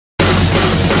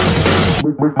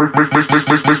Make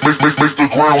the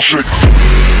ground shake.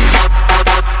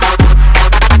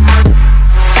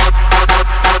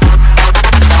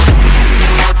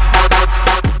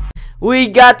 We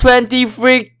got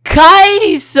 23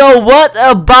 Kai. So what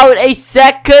about a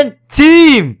second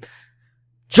team?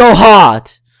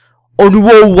 Johad,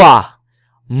 Onwowa,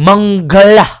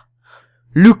 Mangala,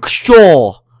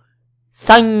 Lukshaw,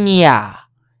 Sanya,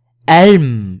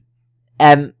 Elm,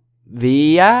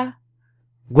 Via,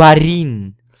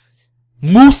 Guarin,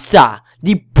 Musa,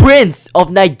 the Prince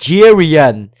of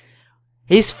Nigerian.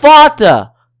 His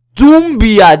father,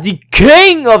 Doumbia, the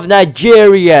King of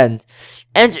Nigerians.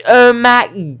 And oh my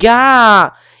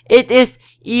god, it is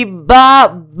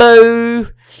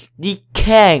Ibabu, the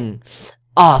King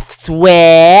of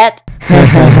Sweat.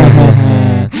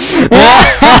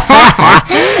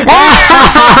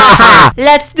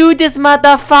 Let's do this,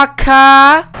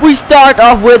 motherfucker. We start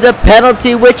off with a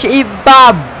penalty which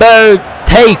Ibabu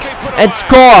takes and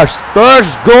scores.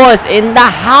 First goals in the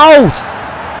house.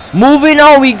 Moving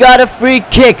on, we got a free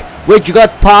kick which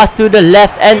got passed to the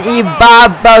left, and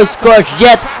Ibabu scores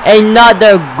yet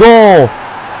another goal.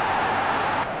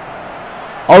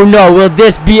 Oh no, will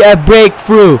this be a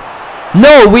breakthrough?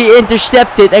 No, we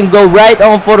intercept it and go right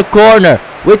on for the corner.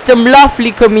 With some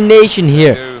lovely combination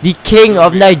here, the King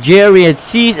of Nigeria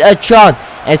sees a chance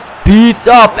and speeds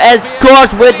up and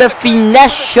scores with a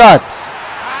finesse shot.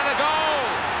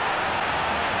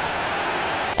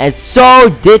 And so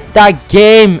did the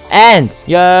game end.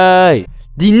 Yay!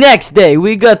 The next day,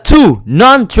 we got 2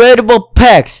 non-tradable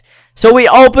packs. So we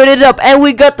open it up and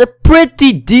we got the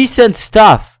pretty decent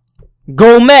stuff.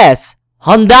 Gomez,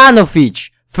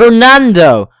 Handanovic,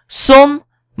 Fernando, Son,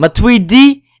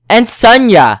 Matuidi, and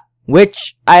Sanya,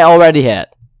 which I already had.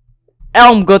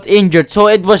 Elm got injured, so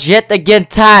it was yet again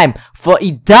time for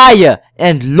Idaya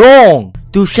and Long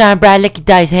to shine bright like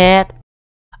Idaya's head.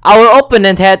 Our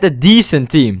opponent had a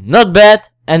decent team, not bad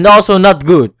and also not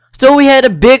good. So we had a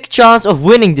big chance of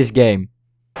winning this game.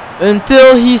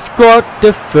 Until he scored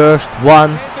the first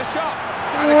one.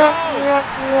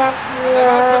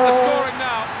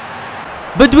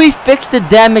 But we fixed the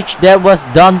damage that was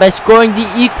done by scoring the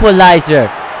equalizer.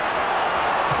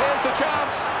 Here's the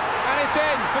chance, and it's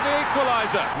in for the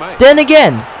equalizer. Then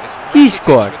again, he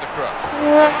scored.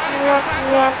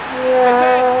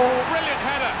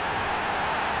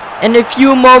 And a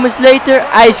few moments later,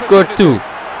 I scored too.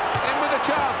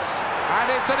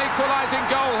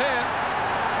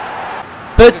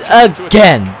 But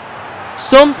again,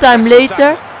 sometime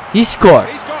later, he scored.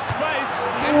 He's got space.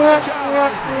 The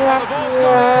ball's gone in,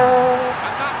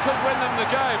 and that could win them the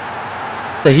game.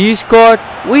 So he scored.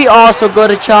 We also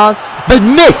got a chance, but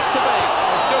missed.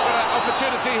 They've still got an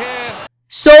opportunity here.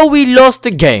 So we lost the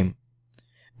game.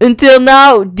 Until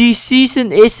now, this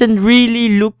season isn't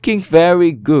really looking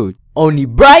very good. Only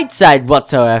bright side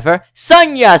whatsoever,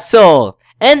 Sanya sold.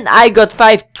 And I got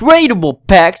 5 tradable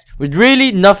packs with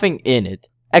really nothing in it.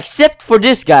 Except for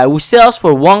this guy who sells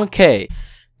for 1k.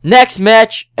 Next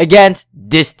match against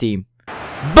this team.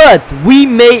 But we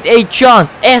made a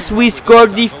chance as we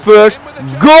scored the first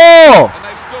goal. And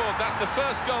they've scored. That's the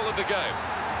first goal of the game.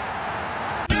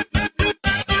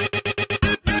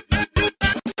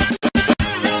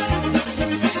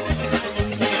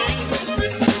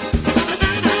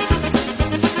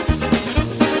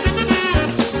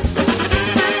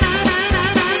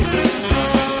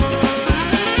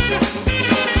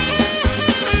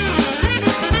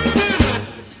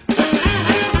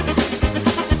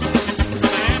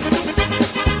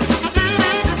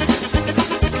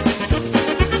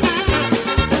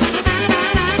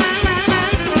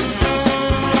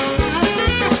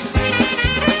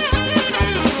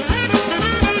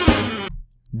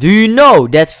 Do you know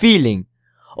that feeling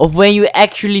of when you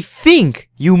actually think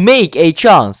you make a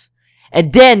chance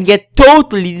and then get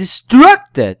totally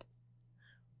distracted?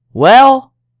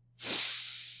 Well,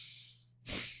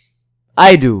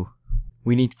 I do.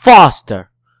 We need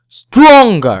faster,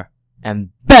 stronger, and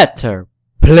better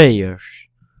players.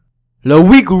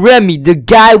 Loic Remy, the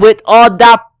guy with all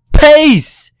that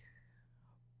pace.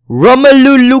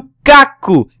 Romelu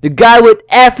Lukaku, the guy with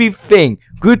everything.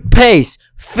 Good pace,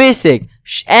 physics,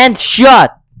 and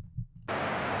shot.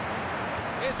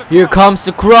 Here comes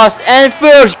the cross and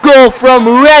first goal from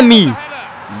Remy.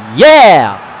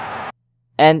 Yeah!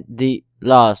 And the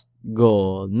last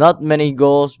goal. Not many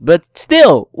goals, but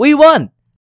still, we won.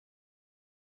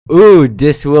 Ooh,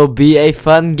 this will be a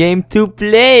fun game to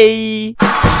play. 1, 2,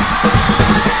 3,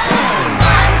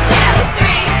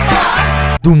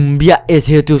 4. Doumbia is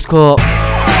here to score.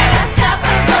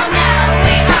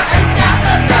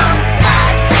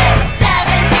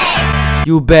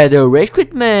 You better rage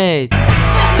quit, mate.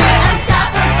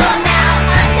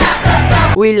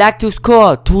 We like to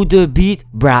score to the beat,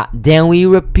 bruh, then we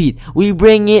repeat. We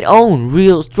bring it on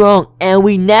real strong and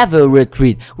we never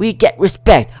retreat. We get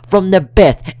respect from the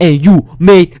best and you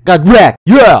mate got wrecked.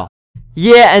 Yeah!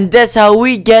 Yeah, and that's how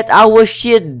we get our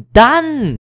shit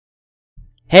done.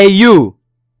 Hey you!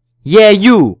 Yeah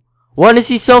you! Wanna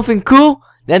see something cool?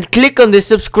 Then click on the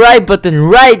subscribe button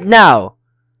right now.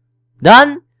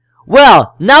 Done?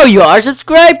 Well, now you are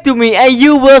subscribed to me and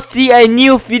you will see a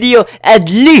new video at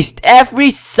least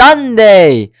every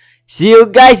Sunday. See you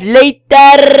guys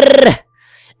later.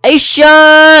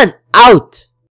 Asian out.